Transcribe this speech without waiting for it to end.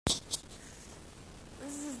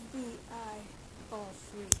be I all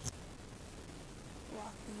free,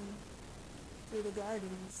 walking through the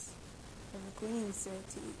gardens of the Queen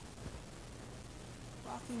City,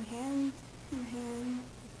 walking hand in hand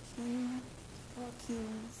with King of all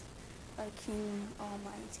kings, our King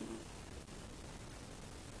Almighty.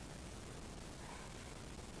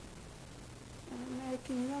 An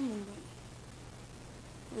American youngling,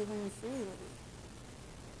 living freely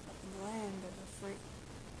up in the land of the free.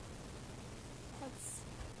 That's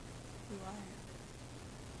who I am.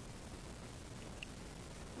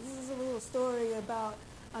 This is a little story about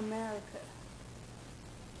America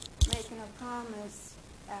making a promise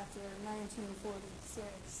after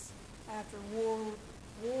 1946, after World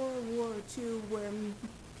War II, where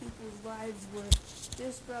people's lives were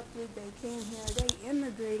disrupted. They came here, they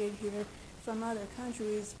immigrated here from other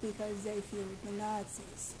countries because they feared the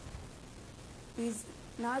Nazis. These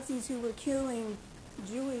Nazis who were killing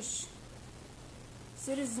Jewish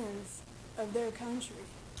citizens of their country,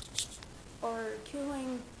 or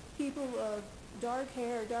killing people of dark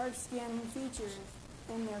hair, dark skin features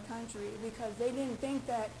in their country because they didn't think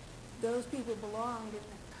that those people belonged in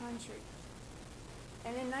their country.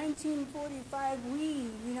 And in 1945, we,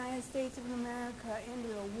 United States of America,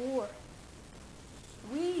 ended a war.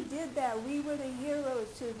 We did that. We were the heroes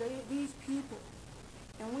to these people.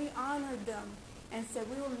 And we honored them and said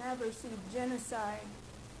we will never see genocide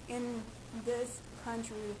in this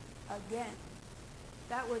country again.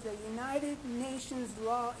 That was a United Nations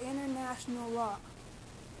law, international law.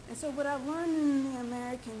 And so what I've learned in the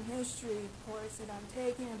American history course that I'm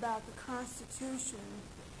taking about the Constitution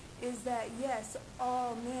is that, yes,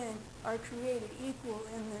 all men are created equal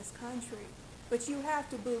in this country. But you have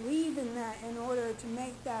to believe in that in order to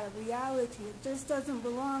make that a reality. It just doesn't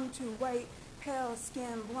belong to white, pale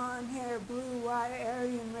skin, blonde hair, blue-eyed,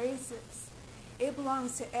 Aryan races. It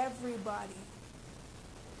belongs to everybody.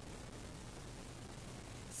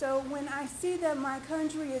 So when I see that my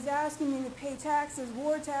country is asking me to pay taxes,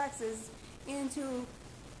 war taxes, into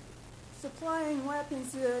supplying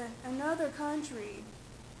weapons to another country,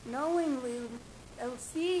 knowingly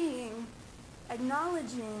seeing,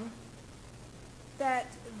 acknowledging that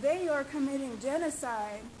they are committing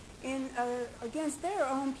genocide against their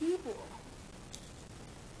own people,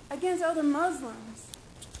 against other Muslims.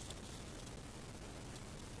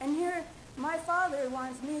 And here, my father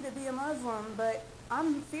wants me to be a Muslim, but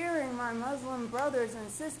I'm fearing my Muslim brothers and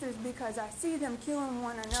sisters because I see them killing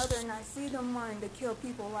one another and I see them wanting to kill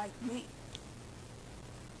people like me.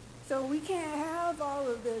 So we can't have all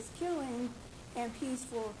of this killing and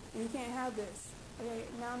peaceful, and you can't have this. Okay,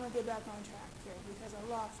 now I'm going to get back on track here because I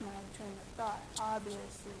lost my train of thought,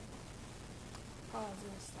 obviously. Pause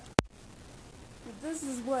this stuff. But this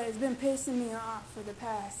is what has been pissing me off for the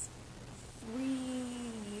past 3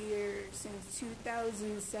 years, since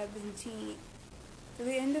 2017. To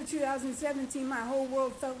the end of 2017, my whole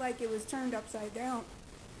world felt like it was turned upside down.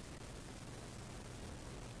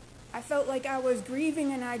 I felt like I was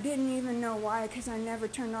grieving and I didn't even know why, because I never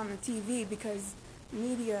turned on the TV because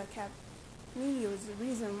media was the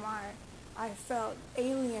reason why I felt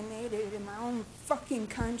alienated in my own fucking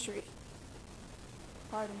country.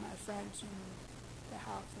 Pardon my French, in the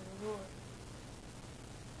house of the Lord.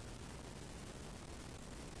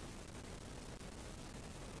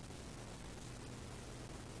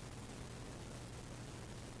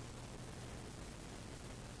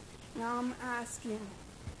 Now I'm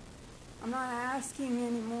not asking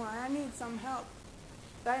anymore. I need some help.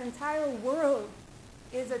 The entire world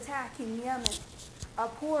is attacking Yemen, a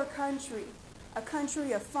poor country, a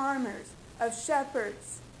country of farmers, of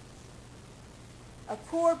shepherds, of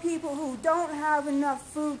poor people who don't have enough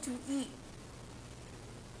food to eat.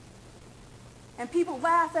 And people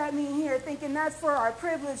laugh at me here thinking that's for our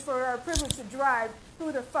privilege to drive.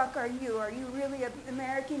 Who the fuck are you? Are you really an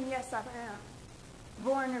American? Yes, I am.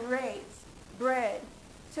 Born and raised, bred,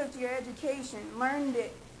 took your education, learned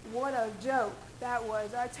it. What a joke that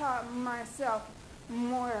was. I taught myself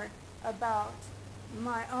more about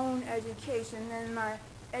my own education than my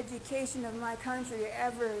education of my country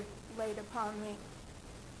ever laid upon me.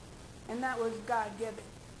 And that was God-given.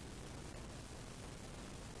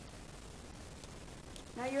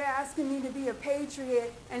 Now you're asking me to be a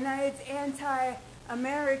patriot, and now it's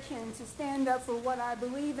anti-American to stand up for what I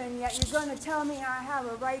believe in, yet you're going to tell me I have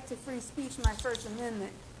a right to free speech, my First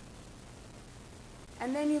Amendment.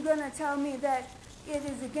 And then you're going to tell me that it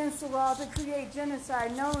is against the law to create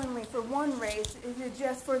genocide knowingly for one race. Is it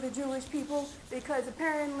just for the Jewish people? Because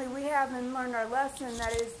apparently we haven't learned our lesson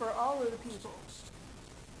that it is for all of the people.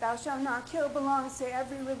 Thou shalt not kill belongs to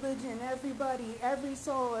every religion, everybody, every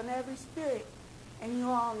soul, and every spirit. And you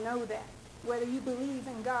all know that. whether you believe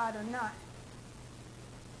in God or not.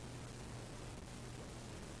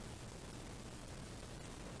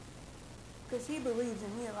 Because he believes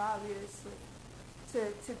in you, obviously.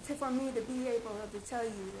 For me to be able to tell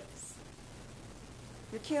you this.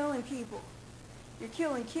 You're killing people. You're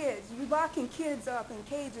killing kids. You're locking kids up in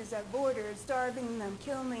cages at borders, starving them,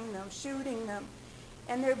 killing them, shooting them.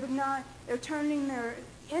 And they're turning their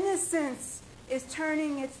innocence is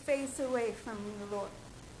turning its face away from the Lord.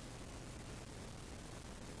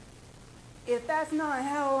 If that's not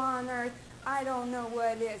hell on earth, I don't know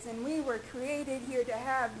what is. And we were created here to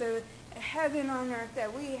have the heaven on earth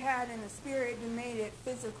that we had in the spirit and made it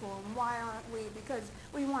physical. And why aren't we? Because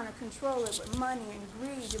we want to control it with money and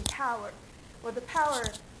greed and power. Well, the power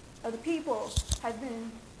of the people has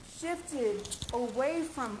been shifted away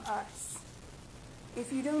from us.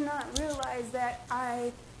 If you do not realize that,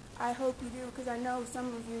 I hope you do, because I know some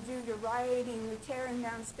of you do. You're rioting, you're tearing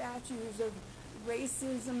down statues of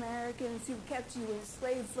racist Americans who kept you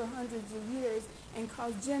enslaved for hundreds of years and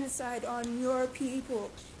caused genocide on your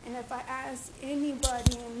people. And if I ask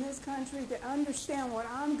anybody in this country to understand what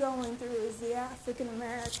I'm going through is the African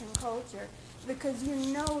American culture, because you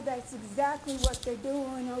know that's exactly what they're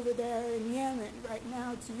doing over there in Yemen right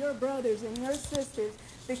now to your brothers and your sisters,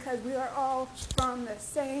 because we are all from the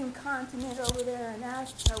same continent over there in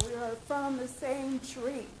Africa. We are from the same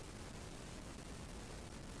tree.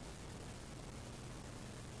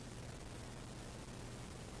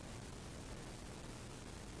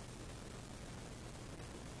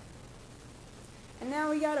 And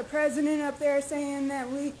now we got a president up there saying that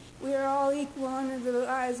we are all equal under the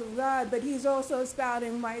eyes of God, but he's also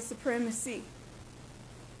spouting white supremacy.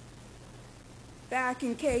 Back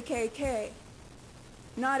in KKK,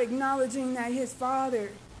 not acknowledging that his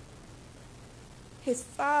father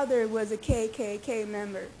was a KKK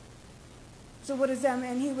member. So what does that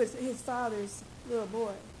mean? He was his father's little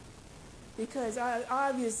boy. Because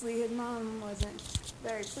obviously his mom wasn't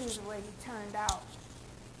very pleased with the way he turned out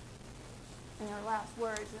in her last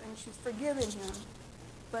words, and she's forgiven him.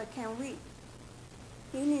 But can we?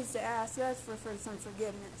 He needs to ask us for some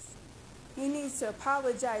forgiveness. He needs to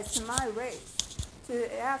apologize to my race, to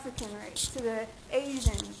the African race, to the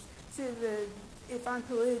Asians, if I'm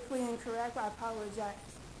politically incorrect, I apologize.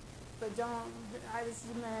 But this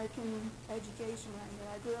is American education right here.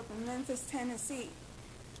 I grew up in Memphis, Tennessee.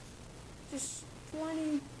 Just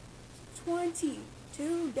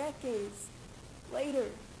 22 decades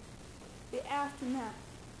later, the aftermath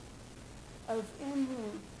of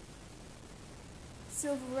ending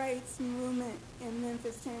civil rights movement in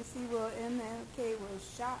Memphis, Tennessee, where MLK was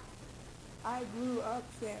shot. I grew up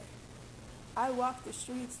there. I walked the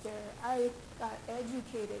streets there. I got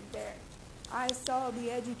educated there. I saw the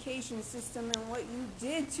education system and what you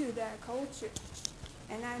did to that culture.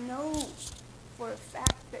 And I know for a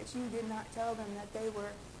fact that you did not tell them that they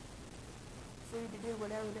were free to do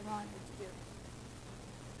whatever they wanted to do.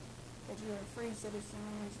 That you're a free citizen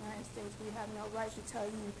in the United States. We have no right to tell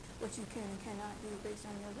you what you can and cannot do based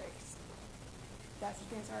on your race. That's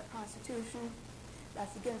against our Constitution,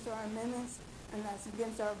 that's against our amendments, and that's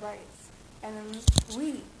against our rights. And then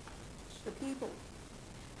we, the people,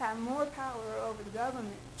 have more power over the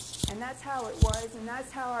government. And that's how it was, and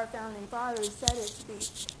that's how our founding fathers said it to be.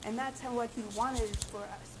 And that's what he wanted for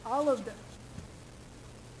us, all of them.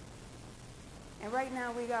 And right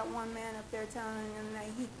now we got one man up there telling him that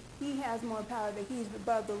he has more power, that he's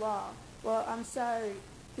above the law. Well, I'm sorry,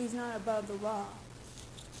 he's not above the law.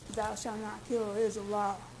 Thou shalt not kill is a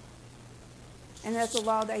law. And that's a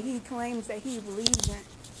law that he claims that he believes in.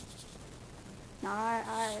 Now,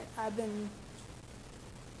 I've been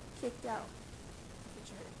kicked out of the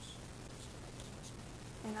church.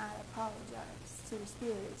 And I apologize to the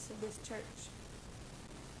spirits of this church.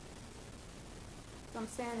 I'm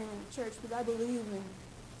standing in the church because I believe in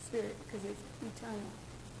spirit, because it's eternal,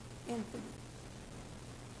 infinite,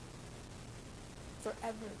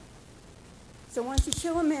 forever. So once you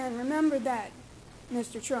kill a man, remember that,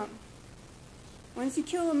 Mr. Trump. Once you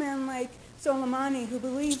kill a man like Soleimani, who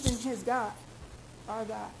believes in his God, our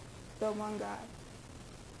God, the one God.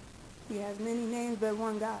 He has many names, but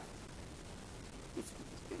one God. Just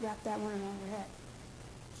wrap that one around your head.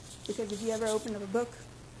 Because if you ever open up a book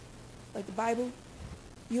like the Bible,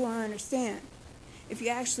 you will understand. If you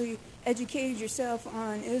actually educated yourself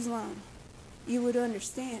on Islam, you would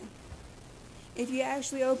understand. If you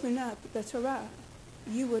actually open up the Torah,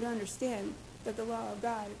 you would understand that the law of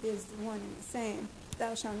God is the one and the same.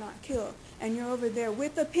 Thou shalt not kill. And you're over there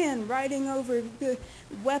with a pen writing over the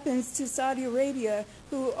weapons to Saudi Arabia,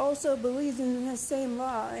 who also believes in the same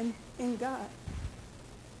law and in God.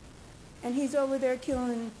 And he's over there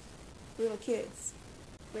killing little kids,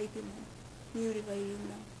 raping them, mutilating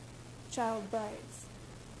them, child brides.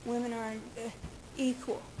 Women are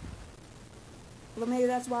equal. Well, maybe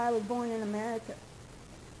that's why I was born in America,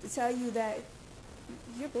 to tell you that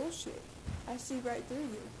you're bullshit. I see right through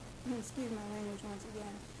you. Excuse my language once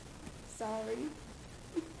again. Sorry.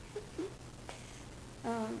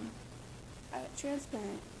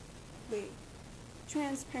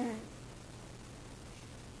 Transparent.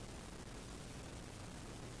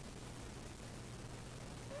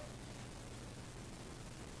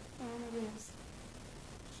 Oh my goodness.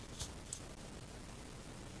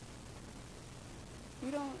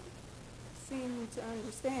 You don't seem to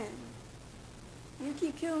understand. You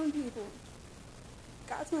keep killing people.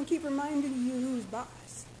 God's going to keep reminding you who's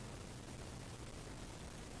boss.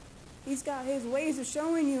 He's got his ways of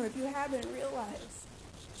showing you, if you haven't realized,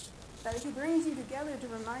 that he brings you together to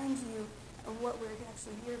remind you of what we're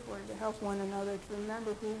actually here for, to help one another, to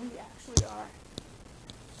remember who we actually are.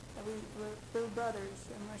 That we're brothers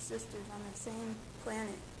and we're sisters on the same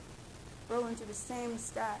planet, rolling to the same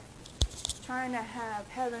sky, trying to have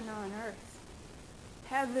heaven on earth.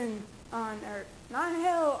 Heaven on earth. Not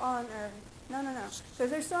hell on earth. No.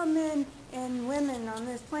 Because there's some men and women on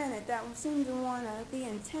this planet that seem to want to be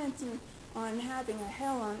intent on having a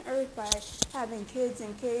hell on earth by having kids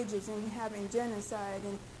in cages and having genocide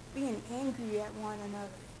and being angry at one another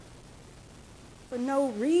for no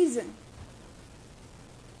reason.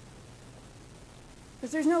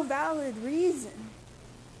 Because there's no valid reason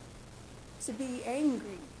to be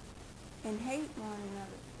angry and hate one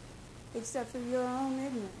another except for your own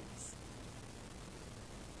ignorance.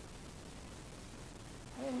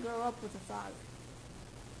 I didn't grow up with a father.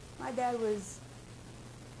 My dad was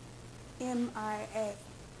MIA, as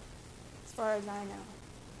far as I know.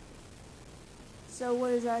 So what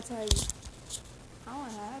does that tell you? I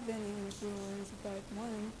don't have any influence, but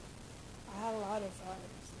one, I had a lot of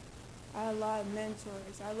fathers. I had a lot of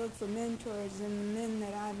mentors. I looked for mentors in the men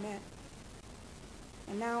that I met.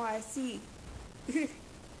 And now I see.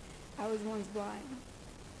 I was once blind,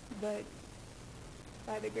 but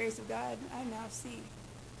by the grace of God, I now see.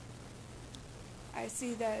 I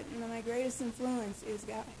see that my greatest influence is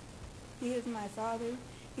God. He is my father.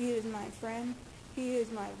 He is my friend. He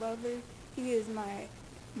is my lover. He is my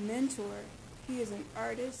mentor. He is an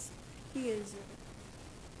artist. He is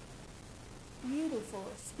a beautiful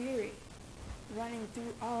spirit running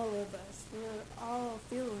through all of us. We're all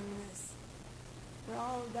feeling this.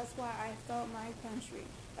 That's why I felt my country.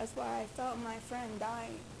 That's why I felt my friend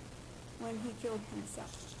dying when he killed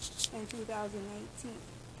himself in 2018.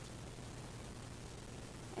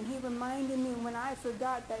 And he reminded me when I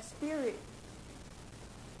forgot that spirit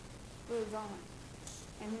lives on.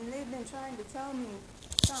 And they've been trying to tell me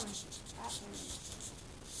something's happening.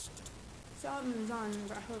 Something's on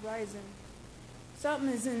the horizon. Something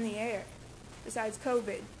is in the air besides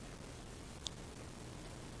COVID.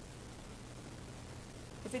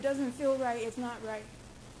 If it doesn't feel right, it's not right.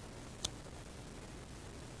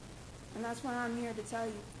 And that's what I'm here to tell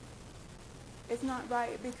you. It's not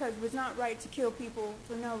right because it's not right to kill people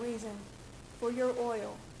for no reason. For your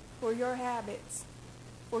oil, for your habits,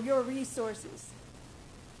 for your resources.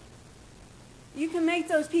 You can make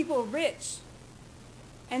those people rich.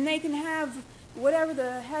 And they can have whatever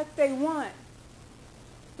the heck they want.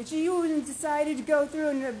 But you decided to go through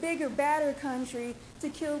in a bigger, badder country to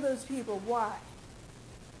kill those people. Why?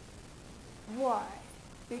 Why?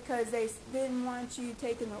 Because they didn't want you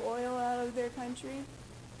taking the oil out of their country?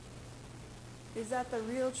 Is that the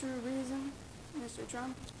real true reason, Mr.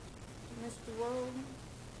 Trump, Mr. World?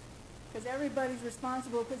 Because everybody's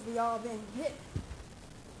responsible because we all been hit.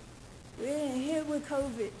 We didn't hit with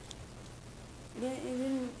COVID.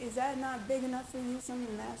 Is that not big enough for you,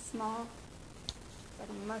 something that small? Like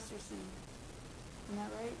a mustard seed. Isn't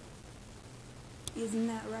that right? Isn't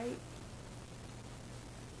that right?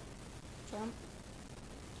 Trump?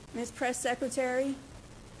 Miss Press Secretary?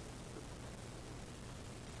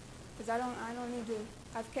 Because I don't need to,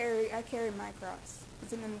 I carry my cross.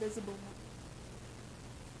 It's an invisible one.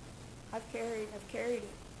 I've carried it.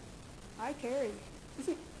 I carry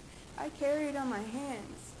it. I carry it on my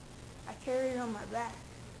hands. I carry it on my back.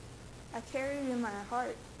 I carry it in my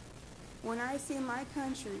heart. When I see my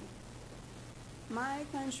country,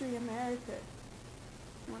 America,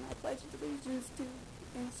 when I pledge allegiance to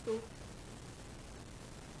in school,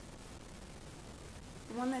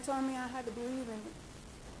 the one that told me I had to believe in it.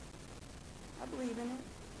 I believe in it.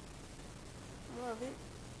 I love it.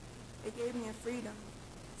 It gave me a freedom,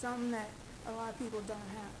 something that a lot of people don't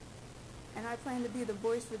have. And I plan to be the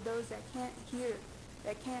voice for those that can't hear,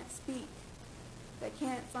 that can't speak, that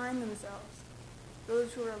can't find themselves.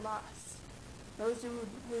 those who are lost, those who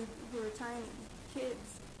are tiny,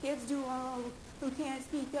 kids who can't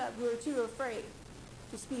speak up, who are too afraid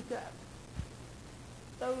to speak up.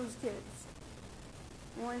 Those kids,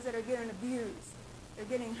 the ones that are getting abused, they're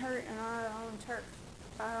getting hurt in our own turf,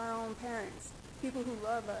 by our own parents, people who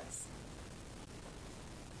love us.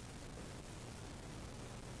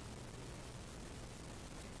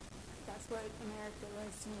 That's what America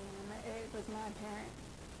was to me. It was my parent.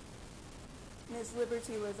 Miss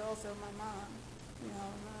Liberty was also my mom. You know,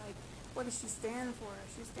 and like, what does she stand for?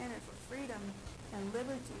 She's standing for freedom and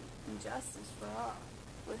liberty and justice for all,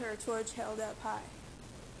 with her torch held up high.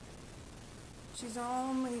 She's the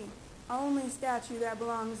only statue that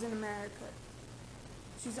belongs in America.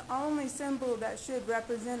 She's the only symbol that should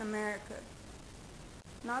represent America,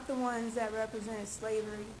 not the ones that represent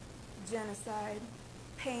slavery, genocide,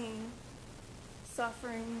 pain,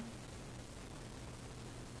 suffering.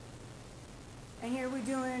 And here we're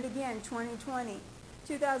doing it again, 2020,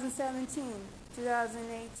 2017,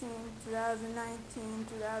 2018, 2019,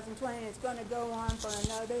 2020, and it's going to go on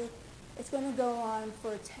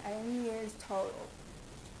for 10 years total.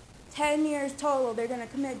 10 years total, they're going to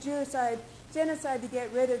commit genocide to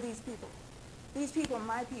get rid of these people. These people are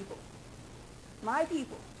my people. My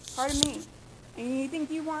people, part of me. And you think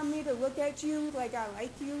you want me to look at you like I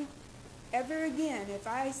like you? Ever again, if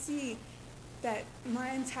I see that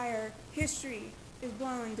my entire history is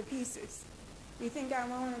blown to pieces, you think I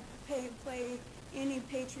want to play any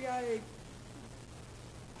patriotic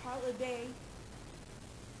holiday?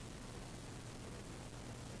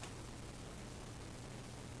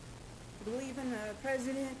 Believe in a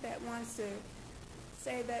president that wants to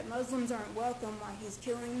say that Muslims aren't welcome while he's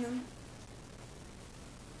killing them?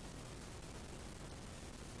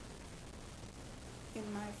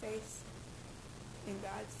 In my face, in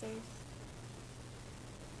God's face,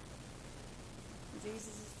 in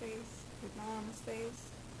Jesus' face, his mom's face,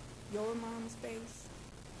 your mom's face,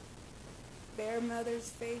 their mother's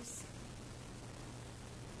face.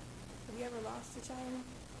 Have you ever lost a child?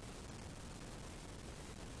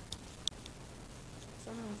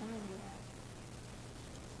 Some of you have.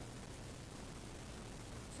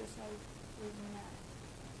 It's just like losing that.